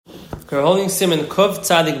We're holding Siman Kuf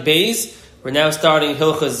Tzadik Beis. We're now starting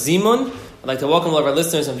Hilchas Zimun. I'd like to welcome all of our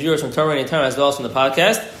listeners and viewers from Torah Anytime as well as from the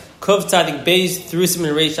podcast. Kuf Tzadik Beis through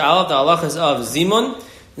Siman Reish Aleph, the halachas of Zimun.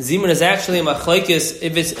 Zimun is actually a machlokes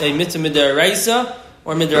if it's a mitzvah midaraisa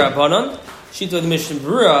or midarabanan. Shita of the Mishna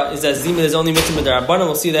Berura is that Zimun is only mitzvah midarabanan.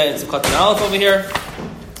 We'll see that in Sukkot and Aleph over here.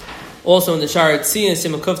 Also in the Shar Tzii and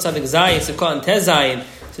Siman Kuf Tzadik Zayin, Sukkot and Tezayin,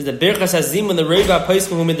 says the Birchas has Zimun, the Reva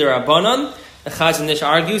Paiskim hu midarabanan. The Chazon Ish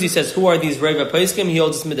argues, he says, who are these Reva Paiskim? He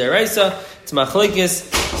holds it's midaraisa, it's machlokes.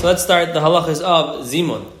 So let's start the halachas of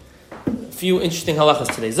Zimun. A few interesting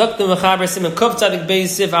halachas today. Zaktim Mechaber Siman Kuf Tzadik Beis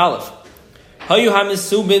Sif Aleph. Hayu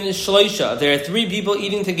hamisubin shloisha. There are three people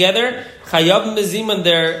eating together. Chayavim bezimun.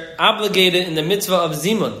 They're obligated in the mitzvah of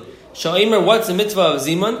zimun. Shaimer, what's the mitzvah of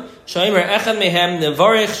zimun? Shaimer echad mehem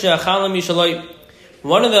nevarich she'achalam mishaloi.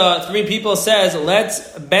 One of the three people says,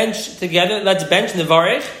 let's bench together. Let's bench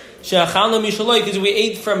nevarich she'achalam mishaloi because we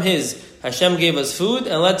ate from his. Hashem gave us food,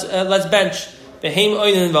 and let's bench. Behem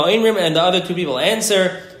oinin va'inrim, and the other two people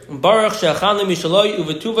answer, Baruch she'achalam mishaloi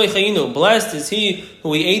uvetuvay chayinu. Blessed is he who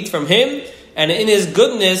we ate from him, and in his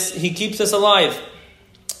goodness, he keeps us alive.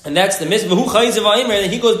 And that's the mitzvah.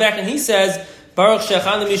 And he goes back and he says, Baruch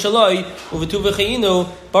she'achanu mishaloi, uvetu v'chayinu,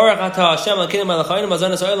 Baruch atah Hashem al-kinu malachayinu,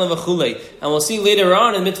 mazanas ha'olam v'chulei. And we'll see later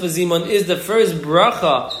on in mitzvah Zimun, is the first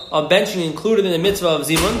bracha of benching included in the mitzvah of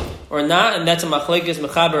Zimun, or not? And that's a machlokes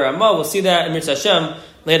mechaber Ramah. We'll see that in mitzvah Hashem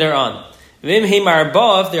later on.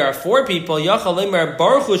 If there are four people, instead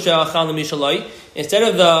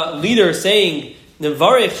of the leader saying,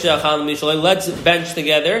 let's bench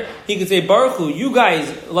together, he could say, Baruch Hu, you guys,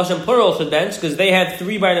 Lashon plural, should bench, because they had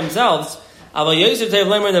three by themselves. It's better to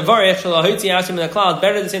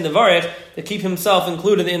say Nevarich to keep himself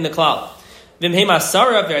included in the cloud. If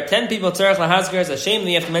there are 10 people, it's a shame that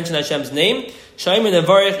you have to mention Hashem's name. Don't say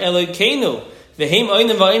Nevarich Leilokeinu, say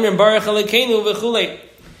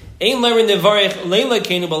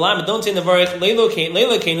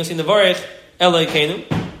Nevarich Elokeinu.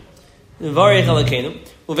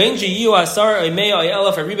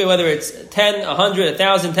 Whether it's 10, 100,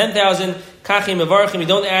 1,000, 10,000, we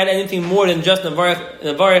don't add anything more than just Nevarich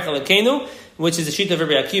Elokeinu, which is the sheet of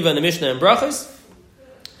Rabbi Akiva in the Mishna and Brachas.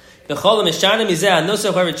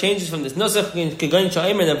 Whoever changes from this nusach,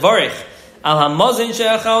 Nevarich Al hamazin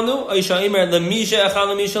she'achalnu, oy sha'imer lemi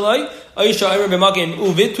she'achalnu mishaloi, oy sha'imer b'makim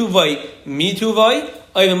uvituvai mituvai,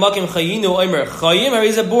 oy b'makim chayinu oimer chayim. Or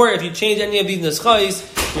is a bor. If you change any of these neschais,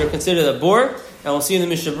 you're considered a bor. And we'll see in the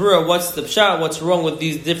Mishna Berura what's the pshat, what's wrong with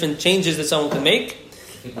these different changes that someone can make. I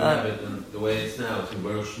think we have it in the way it's now. It's in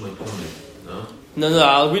Baruch Shmoytoni, no? No.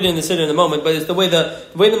 I'll read it in the Siddur in a moment. But it's the way the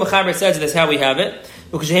Mechaber says it. That's how we have it.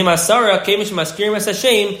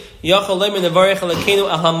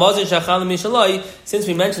 Since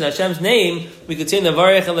we mentioned Hashem's name, we could say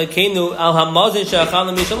Nevarech Elokeinu Al Hamazon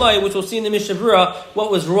She'achalnu Mishaloi, which we'll see in the Mishna Berura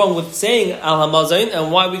what was wrong with saying Al Hamazon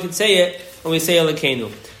and why we could say it when we say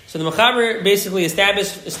Elokeinu. So the Mechaber basically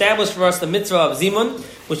established for us the mitzvah of Zimun,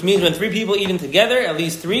 which means when three people eating together, at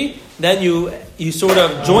least three, then you sort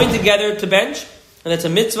of join together to bench, and it's a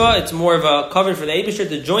mitzvah. It's more of a cover for the Eibusher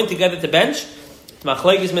to join together to bench.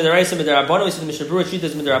 Machlokes midaraisa midarabanan. We see the Mishna Berura Shita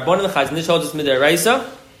is midarabanan. The Chazon Ish holds it's midaraisa.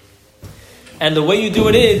 And the way you do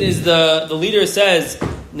it is the leader says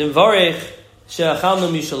Nevarich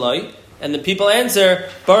she'achalnu mishaloi, and the people answer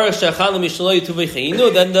Baruch she'achalnu mishaloi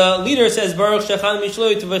tuvechinu. Then the leader says Baruch she'achalnu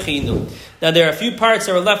mishaloi tuvechinu. Now there are a few parts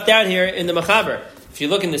that are left out here in the Mechaber. If you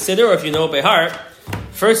look in the Siddur or if you know it by heart,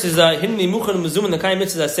 first is Hinni Muchan Muzum and the Kaim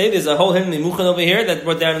Mitzvah say. There's a whole Hinni Muchan over here that's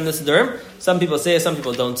brought down in the Siddur. Some people say it, some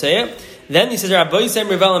people don't say it. Then he says Raboisai,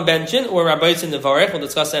 Vellen, Bentchin, or Raboisai Nevarich. We'll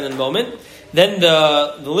discuss that in a moment. Then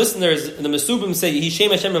the listeners, the Mesubim say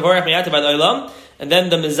Yishem Hashem Nevarich Me'atav Ad Olam, and then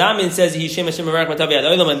the Mezamin says Yishem Hashem Nevarich Me'atav Ad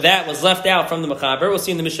Olam, and that was left out from the Mechaber. We'll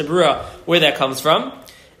see in the Mishna Berura where that comes from.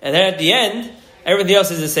 And then at the end, everything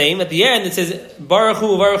else is the same. At the end, it says Baruch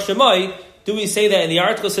Hu Baruch Shemai. Do we say that in the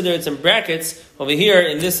article Siddur it's in brackets? Over here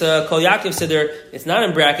in this Kol Yaakov Siddur, it's not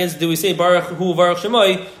in brackets. Do we say Baruch Hu Baruch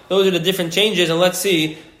Shemai? Those are the different changes, and let's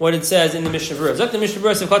see what it says in the Mishna Berura. Zok the Mishna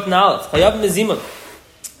Berura Sivkot Na'alef. Chayavim Mezimun.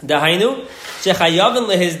 Dahainu shechayavim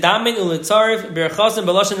lehizdamin uletzarif berchasim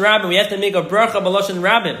b'loshen rabim. We have to make a bracha b'loshen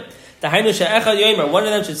rabim. Dahainu she'echad yomer. One of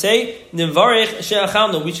them should say Nevarich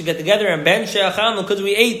she'achalnu. We should get together and bench she'achalnu because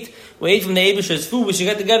we ate from the Eibusher's food. We should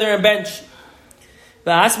get together and bench.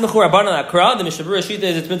 The Mishna Berura Shita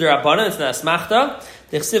is it's midarabanan. It's not asmachta.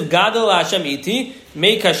 The Chsiv Gadol Hashem iti.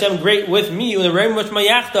 Make Hashem great with me. And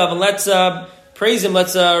let's praise Him.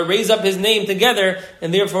 Let's raise up His name together.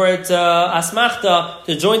 And therefore, it's asmachta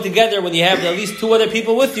to join together when you have at least two other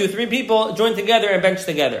people with you. Three people join together and bench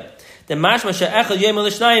together. The mashma she'echad yom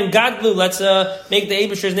l'shnayim gadlu. Let's make the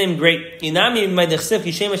Eibusher's name great. Inami ma'dechsif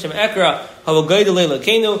kishem Hashem ekra havu goydel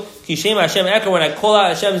le'lekenu kishem Hashem ekra. When I call out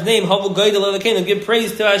Hashem's name, havu goydel le'lekenu, give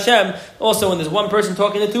praise to Hashem. Also, when there's one person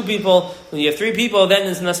talking to two people, when you have three people,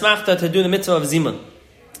 then it's nasmachta to do the mitzvah of zimun.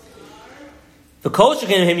 The culture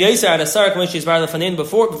can him yaser at a sark when she's bar lefanin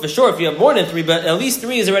before. For sure, if you have more than three, but at least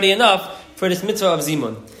three is already enough for this mitzvah of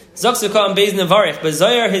zimun. Zaksuka and Beis Nevarich, but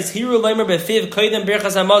Zayar his hiru leimer befiv koydem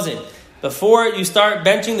birchas hamazin. Before you start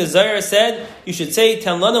benching, the Zayar said you should say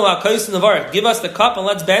Ten lanu ha'koyis nevarich. Give us the cup and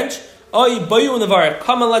let's bench. Oy bayu nevarich.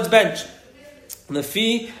 Come and let's bench. The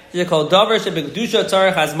fee is called davar shebekdusha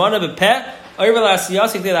tzarich hazmana bepeh. Over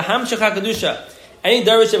la'asiyasik de lahamshich hakadusha. Any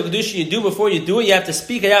darvish of kedusha you do before you do it, you have to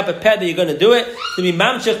speak it out bepeh that you're going to do it to be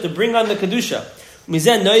mamshich to bring on the kedusha.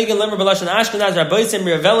 Mizen noyig and lemer b'lashon Ashkenaz Raboisai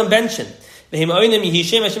Vellen Bentchin. So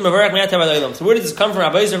where does this come from?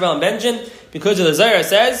 Raboisai Vellen Bentchin, because of the Zohar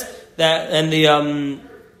says that, and the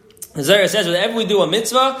Zohar says whenever we do a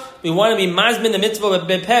mitzvah, we want to be mazmin the mitzvah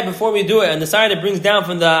bepeh before we do it. And the side it brings down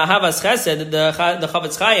from the Havas Chesed, the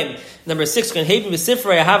Chavetz Chaim, number 6, can hate with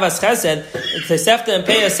Sifrei Havas Chesed. The Sefta and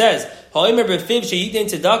Peah says,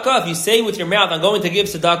 if you say with your mouth, I'm going to give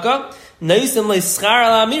tzedakah, you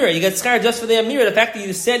get schar just for the amira, the fact that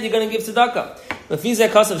you said you're going to give tzedakah. The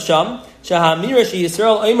amira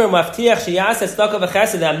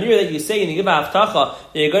that you say and you give a haftacha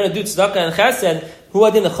that you're going to do tzedakah and chesed,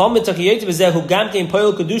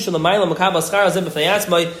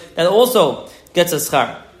 that also gets a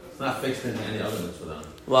schar. It's not fixed into any other mitzvah.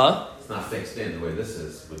 What? It's not fixed in the way this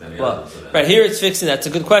is with any other mitzvah. Right here it's fixed in. That's a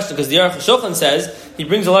good question because the Aruch Shulchan says, he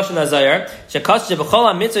brings a lashon hazayar.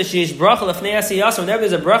 Whenever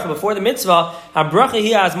there's a bracha before the mitzvah, the bracha is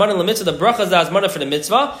the azmana for the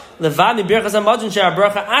mitzvah.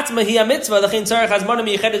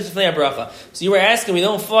 So you were asking, we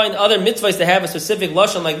don't find other mitzvahs to have a specific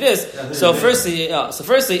lashon like this. So firstly,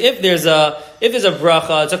 if there's a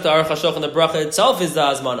bracha, it's up to Aruch Shulchan, the bracha itself is the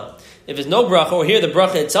azmana. If there's no bracha, or here the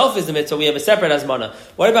bracha itself is the mitzvah, we have a separate azmana.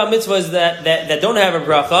 What about mitzvahs that don't have a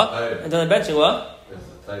bracha? And then Bentchin, what?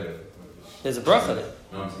 There's a bracha there.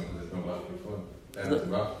 No, I'm thinking there's no bracha before. There's a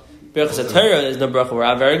bracha. Berachas HaTorah is no bracha.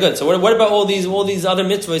 We're very good. So what about all these other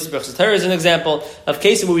mitzvahs? Berachas HaTorah is an example of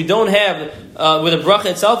cases where we don't have where the bracha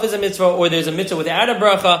itself is a mitzvah, or there's a mitzvah without a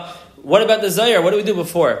bracha. What about the Zayar? What do we do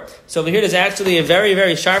before? So over here, there's actually a very,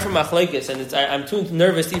 very sharp machlekes, and I'm too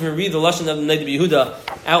nervous to even read the lashon of the Nagid Yehuda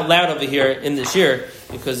out loud over here in the shir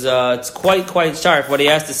because it's quite sharp what he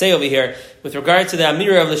has to say over here with regard to the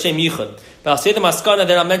Amira of L'Shem Yichud. But I'll say the maskana,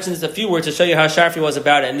 then I'll mention just a few words to show you how sharp he was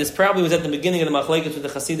about it. And this probably was at the beginning of the machlekes with the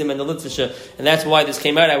Hasidim and the Litvisha, and that's why this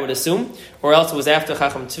came out, I would assume, or else it was after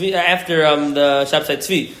Chacham Tzvi, after the Shabtai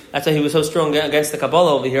Tzvi. That's why he was so strong against the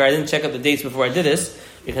Kabbalah over here. I didn't check up the dates before I did this.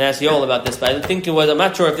 You can ask Yoel about this, but I think it was. I'm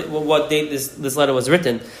not sure what date this letter was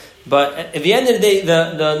written. But at the end of the day,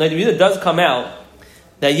 the Nagid Yehuda does come out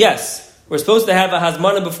that yes, we're supposed to have a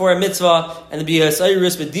hazmana before a mitzvah, and to be a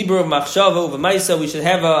sayrus with dibur of machshava over ma'isa. We should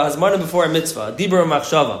have a hazmana before a mitzvah, a dibur of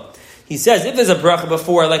machshava. He says if there's a bracha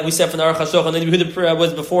before, like we said from the Aruch HaShulchan, Nagid Yehuda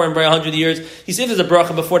was before in 100 years. He said if there's a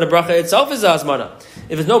bracha before, the bracha itself is a hazmana.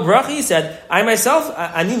 If there's no bracha, he said, I myself,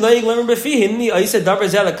 ani loyig lemer b'fihim, I said davar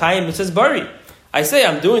zel akayim mitzvahs bari. I say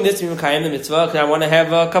I'm doing this to be Mekayim the mitzvah because I want to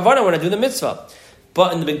have a kavanah when I do the mitzvah.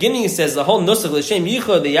 But in the beginning, he says the whole nusach l'shem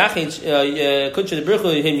yichud the yachid kudsha the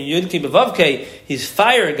brichu him yudke bevavke. He's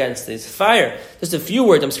fire against this. Fire. Just a few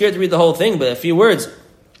words. I'm scared to read the whole thing, but a few words.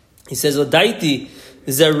 He says l'daiti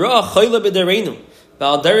zera chayla b'dareinu.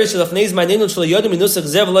 They're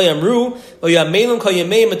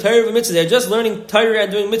just learning Torah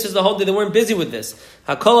and doing mitzvahs the whole day. They weren't busy with this.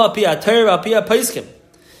 I'm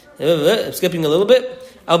skipping a little bit.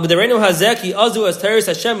 Al b'derenu hazeki azu as teres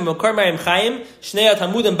Hashem mokar ma'im chayim shnei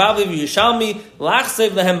atamudim bavli v'yushalmi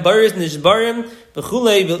lachsev lehem baris nishbarim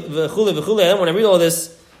v'chulei. I don't want to read all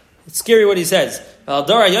this. It's scary what he says. Al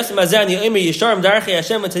dara yasim azani omer yisharim darchei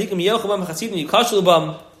Hashem v'tadikim yochubam v'chasidim yikashlu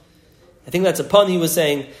bam. I think that's a pun he was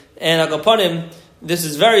saying, and upon him, this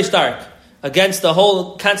is very stark against the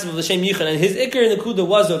whole concept of L'Shem Yichud. And his ikar in the kuda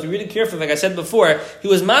was, though, if you're really careful, like I said before, he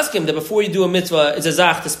was masking that before you do a mitzvah, it's a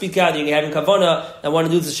zach to speak out, you're having kavanah, and want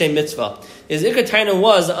to do the L'Shem mitzvah. His ikar taina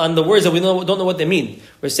was on the words that we don't know what they mean.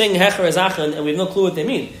 We're saying hecher azachan, and we have no clue what they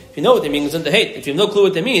mean. If you know what they mean, it's not the hate. If you have no clue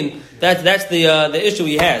what they mean, that's the issue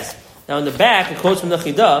he has. Now in the back, it quotes from the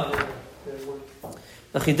Chidah.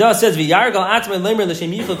 The Chidah says, "V'yargal atmei lemer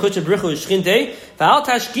l'shem yichud kutsha brichu shchinte v'al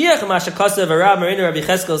tashkiach ma'ashakasav Rav Marina Rabbi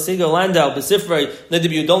Cheskel Sigal Landau b'sifrei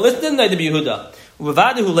Nagid Yehuda." Don't listen to Nagid Yehuda.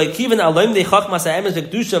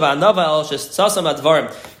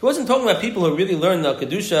 wasn't talking about people who really learn the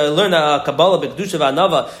kedusha, learn Kabbalah b'kedusha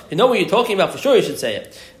v'anava. If you know what you're talking about, for sure you should say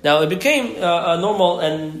it. Now it became a normal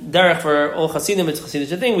and derech for all Hasidim. It's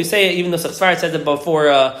Hasidic thing. We say it, even though Sfar said it before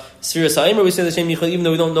Sfiras HaOmer. We say the same Yichud, even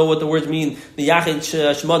though we don't know what the words mean. The Yachid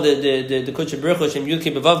Shema, the Kudsha Baruch Shem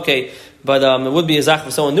Yudke Bevavke, but it would be a zach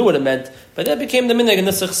if someone knew what it meant. But that became the minhag in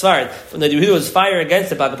the Sfar. When the Yehuda was fire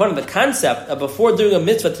against it, the concept of before doing a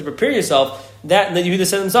mitzvah to prepare yourself. That the Yehuda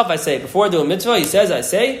said himself, I say before I do a mitzvah. He says, I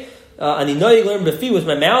say. And I learn befi with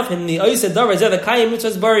my mouth, and the oised davar zeh the kayim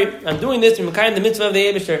mitzvahs bari. I'm doing this to kayim the mitzvah of the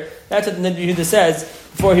Eibishter. That's what the Yehuda says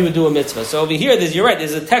before he would do a mitzvah. So over here, you're right.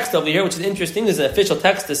 There's a text over here which is interesting. There's an official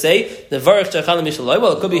text to say the varich shachan mishaloi.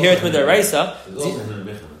 Well, it could be here with the Raisa.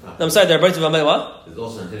 I'm sorry, there are what? There's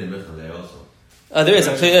also a hidden Mishna there also. There is.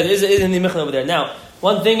 Actually, there is in the Mishna over there. Now,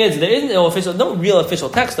 one thing is there isn't no real official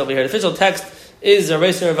text over here. The official text is a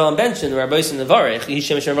Raboisai Vellen Bentchin, or Raboisai Nevarich. It's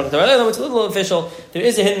a little official. There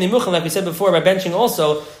is a hidden nimuchan, like we said before, by Bentchin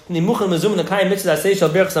also. Nimuchan mezum nekayim mitzvah asay shal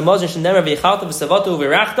birch samazin shenemar v'yichalta v'savatu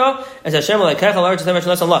v'irachta as Hashem l'kecha l'arch never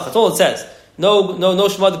shnas Allah. That's all it says. No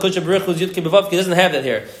shema the kudsha baruch hu yudke bevavke. It doesn't have that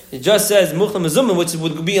here. It just says muchlan mezum, which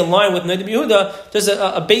would be in line with Neder Yehuda. Just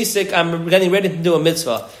a basic. I'm getting ready to do a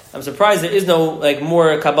mitzvah. I'm surprised there is no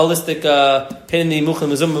more kabbalistic hidden nimuchan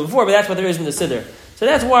mezum before, but that's what there is in the siddur. So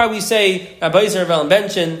that's why we say Raboisai Vellen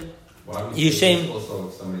Bentchin. Yishem. Also,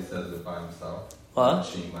 if somebody says it by himself. What?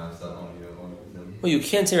 Well, you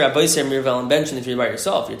can't say Raboisai Vellen Bentchin if you're by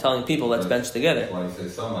yourself. You're telling people let's bench together. Why you say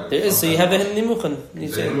somebody? There is, so you have a nimuchan. You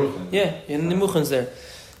say nimuchan's there.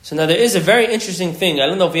 So now there is a very interesting thing. I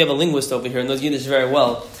don't know if we have a linguist over here who knows Yiddish very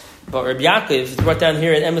well, but Rabbi Yaakov, it's brought down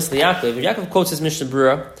here in Emes Liyaakov. Rabbi Yaakov quotes his Mishna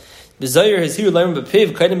Berura. B'Zayir his hiru learn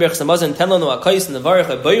b'piv kaidem berch samazan ten lanu akais nevarich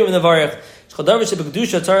abayim nevarich. He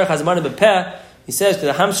says, to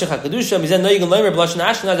the Hamshech HaKedusha, Mizen Noyig and Leimer, B'Lashon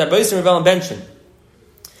Ashkenaz, Raboisai Vellen Bentchin. In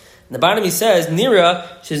the bottom he says, Nira,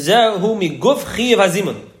 Shezehu Miguf Chiyav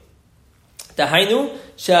HaZimun. Dahainu,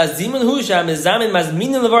 She'azimun Hu, She'amezamin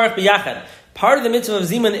Mazminin Levarach B'Yachad. Part of the mitzvah of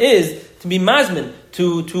Zimun is to be mazmin,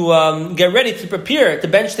 to get ready, to prepare, to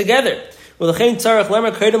bench together. You have to say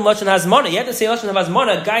Lashon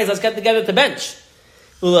HaZmana, guys, let's get together to bench.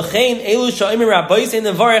 It's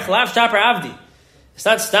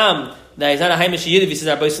not stam that he's not a Haimish Yid if he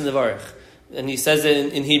says Raboisai Nevarich, and he says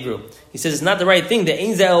it in Hebrew. He says it's not the right thing. A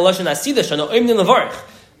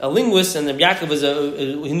linguist, and Rabbi Yaakov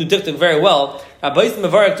he knew dictic very well. Raboisai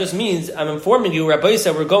Nevarich just means I'm informing you,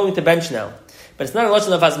 Raboisai, we're going to bench now. But it's not a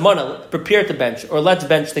lashon of hazmana, prepare to bench, or let's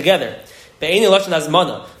bench together. But any lashon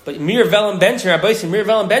hazmana. But mir Vellen Bentchin, Raboisai mir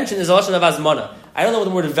Vellen Bentchin is a lashon of hazmana. I don't know what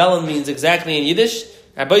the word Vellen means exactly in Yiddish.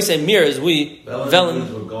 Raboisai mir is we. Vellen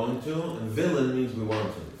means we're going to, and Vellen means we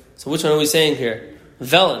want to. So which one are we saying here?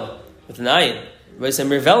 Vellen with an ayin. Raboisai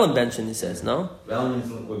mir Vellen Bentchin, he says, no? Vellen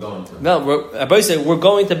means we're going to. Raboisai we're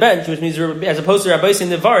going to bench, which means as opposed to Raboisai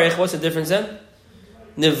Nevarich. What's the difference then?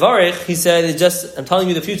 Nevarich, he said, is just I'm telling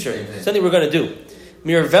you the future. Something we're going to do.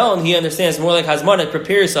 Mir Vellen, he understands more like hazmana,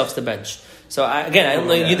 prepare yourselves to bench. So I don't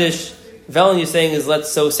know Yiddish. Vellen, you're saying is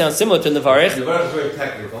sounds similar to Nevarich. Nevarich is very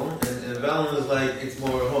technical, and Vellen is like it's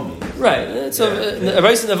more homey. Right. So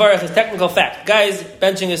Raboisai Nevarich is technical fact. Guys,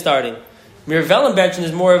 benching is starting. Mir Vellen benching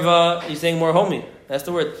is more of a. You're saying more homey. That's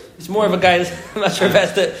the word. It's more of a guy. I'm not sure if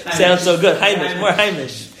that's to sound so good. Haimish, more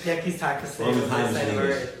Haimish. Yaki's talking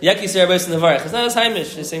Yaki's Raboisai Nevarich. It's not as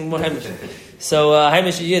Haimish. You're saying more Haimish. So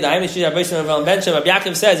Haimish Yid, Raboisai Vellen Bentchin. Rabbi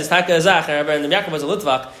Yaakov says it's Taka Azach, and Rabbi Yaakov was a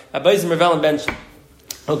Litvak. Raboisai Vellen Bentchin.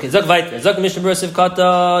 Okay, Zok weiter. Zok Mishna Berura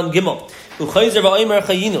Sivkatan Gimel. Uchayzer va'omer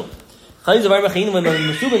chayinu. Chayzer va'omer chayinu. When the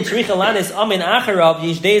Mesubin Tzricha Lanis Amen Acharav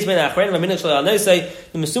Yish Deis Ben Achrein V'Minach Shalei Anosei.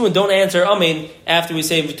 The Mesubin don't answer Amen after we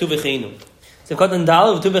say V'tu v'chayinu. Sivkatan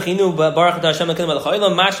Dal V'tu v'chayinu Baruch Ata Hashem L'keinu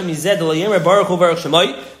Malachayim Mashem Yized L'Yemer Baruch Hu Baruch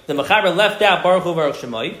Shemai. The Mechaber left out Baruch Hu Baruch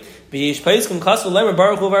Shemai. V'yish Peiskum Kasu L'Yemer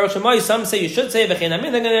Baruch Hu Baruch Shemai. Some say you should say V'chein. I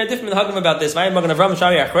mean, they're different hagim about this. V'ayim Magen Avram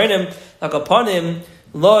Shari Achreinim like upon him.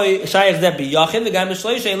 Loy shayach that be yachid the guy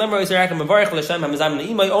mishleishay lemar is rakim mavarich l'shem hamazam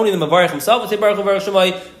neimay only the mavarich himself will say baruch baruch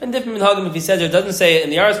shemay and different minhagim if he says it doesn't say it in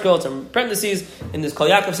the article it's in parentheses in this Kol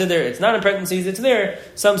Yaakov siddur it's not in parentheses it's there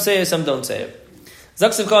some say it some don't say it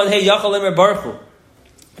Zaksiv Khan hey yachal lemar baruch hu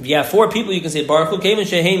if you have 4 people you can say baruch hu kevin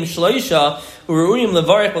sheheim shleisha uruim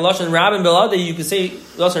levarich b'lashon rabin belada you can say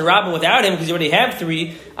lashon rabin without him because you already have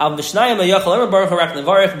 3 al b'shnayim yachal lemar baruch hu rak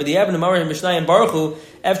levarich but the ebn mavarich b'shnayim baruch hu.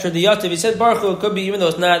 After the yativ, he said Baruch Hu, it could be, even though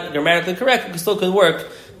it's not grammatically correct, it still could work,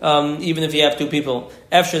 even if you have 2 people.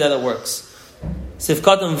 After that, it works.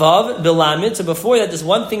 Sifkat and Vav Bilamid. So before that, there's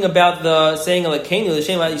one thing about the saying Elokeinu.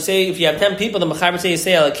 You say if you have 10 people, the Mechaber say you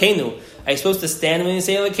say Elokeinu. Are you supposed to stand when you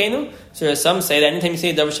say Elokeinu? So there are some say that anytime you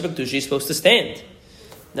say Davar Shebek Dushi, you're supposed to stand.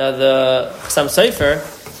 Now the Chassam Sofer,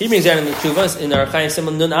 he brings down in the Tshuvas in our Chaim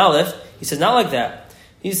Simon Nun Aleph. He says not like that.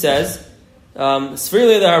 He says.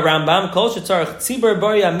 Sfirli the Rambam kol shetzarich tzibur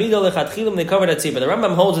bari amida lechatchilim necover that tzibur. The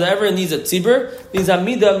Rambam holds that everyone needs a tzibur, needs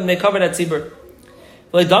amida necover that tzibur.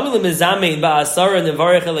 It's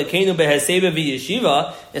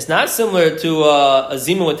not similar to a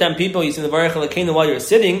zima with 10 people. You say the varech elkeinu while you're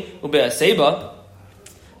sitting.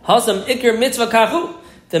 Hasam ikir mitzvah kachu.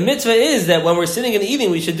 The mitzvah is that when we're sitting and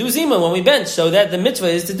eating, we should do zima when we bench. So that the mitzvah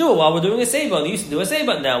is to do it while we're doing a seiba. We used to do a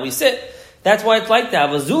seiba. Now we sit. That's why it's like that.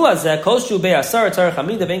 Whatever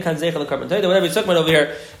he's talking about over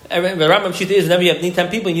here, the Rambam Shita is whenever you need 10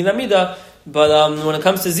 people, you need Amida. But when it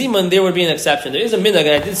comes to Zimun, there would be an exception. There is a minhag,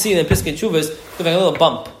 and I did see in the Piskei Tshuvas, like a little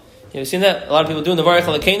bump. You ever seen that? A lot of people do in the Varech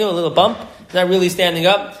Elokeinu, a little bump, not really standing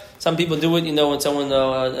up. Some people do it, when someone,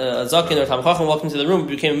 a Zakin or Tam Chacham walked into the room, it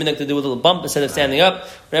became a minhag to do a little bump instead of standing up,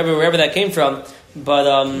 wherever that came from. But,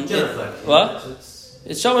 what?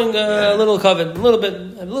 It's showing a little covered, a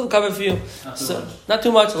little covered for you. Not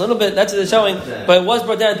too much, a little bit. That's what it's showing. But it was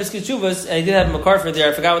brought down at Piskei Tshuvas, and I did have a makar for there.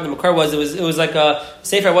 I forgot what the makar was. It was like a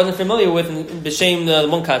sefer I wasn't familiar with, b'shem the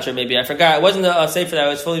Munkatcher maybe. I forgot. It wasn't a sefer that I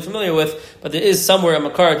was fully familiar with, but there is somewhere a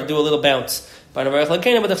makar to do a little bounce. By the Baruch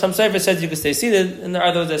Lakena, but some sefer says you can stay seated, and there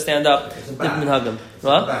are those that stand up. It's a bow.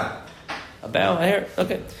 What? A bow. I hear.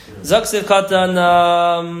 Okay. Zaksiv katan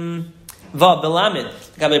va belamid.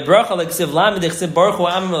 When we say Baruch Hu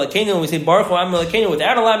Am Elokeinu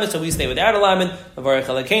without a lamed, so we stay without a lamed. Baruch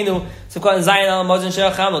Elokeinu. So Zayin al Hamazon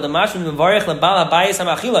She'achanu. The Mashman Mevarech LeBal Habayis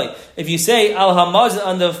HaMachilai. If you say al Hamazon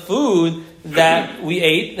on the food that we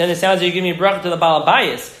ate, then it sounds like you're giving me bracha to the Bal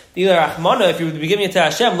Habayis. The Rachmana, if you would be giving it to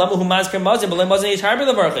Hashem, Lamu Hu Mazker Mazon, but Mazon Yish Harbi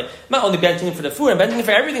LeBaruch. I'm not only benching for the food, I'm benching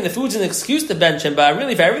for everything. The food's an excuse to bench him, but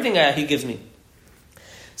really for everything He gives me.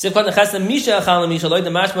 I don't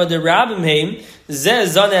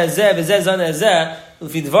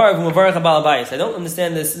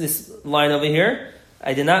understand this line over here.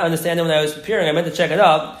 I did not understand it when I was preparing. I meant to check it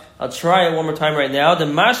up. I'll try it one more time right now. The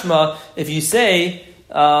mashma, if you say,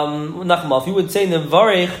 if you would say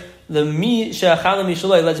nevarich the mi she'achalem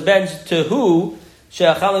mishaloi, let's bench to who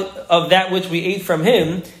of that which we ate from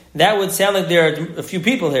him. That would sound like there are a few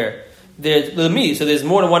people here. There's the mi, so there's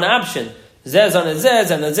more than one option. Zez on a zez,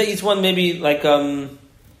 and a zez, each one maybe like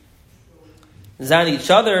zan each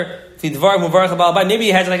other. Maybe he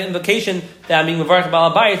has like an invocation that I'm being Mevarach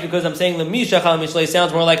Bal Habayis because I'm saying the Misha Chal Mishlei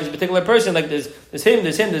sounds more like this particular person, like there's him.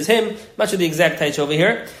 I'm not sure the exact taich over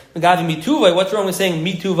here. What's wrong with saying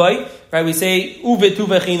mituvai? Right? We say uve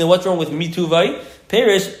tuvachina. What's wrong with mituvai?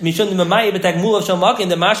 Perish mishon mamai betagmul of shalmakin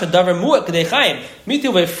the masha davar muak kadechayim.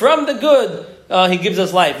 Mituvai from the good. He gives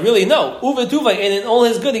us life. Really, no. Uve tuvai, and in all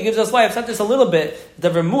his good, he gives us life. It's not just a little bit.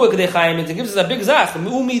 Davar muak kadechayim means he gives us a big zach.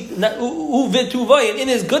 Uve tuvai, and in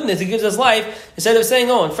his goodness, he gives us life. Instead of saying,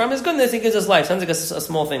 and from his goodness, he gives us life. Sounds like a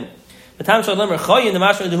small thing. If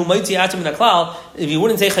you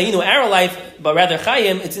wouldn't say chayinu our life, but rather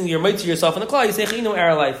chayim, it's in your mitzvah yourself in the klal. You say chayinu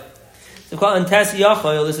our life.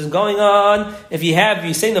 This is going on. If you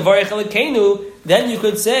say nevarich Elokeinu, then you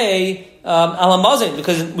could say al hamazon,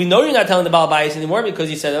 because we know you're not telling the Baal Bayis anymore because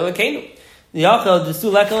you said Elokeinu. The yachal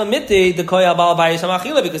desu lekal amiti the koya Baal Bayis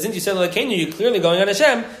hamachila, because since you said Elokeinu, you're clearly going on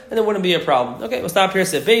Hashem, and it wouldn't be a problem. Okay, we'll stop here.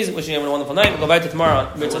 Wishing everyone a wonderful night. We'll go back to tomorrow.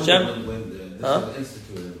 When this was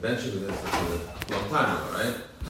instituted, Bentchin was instituted a long time ago, right?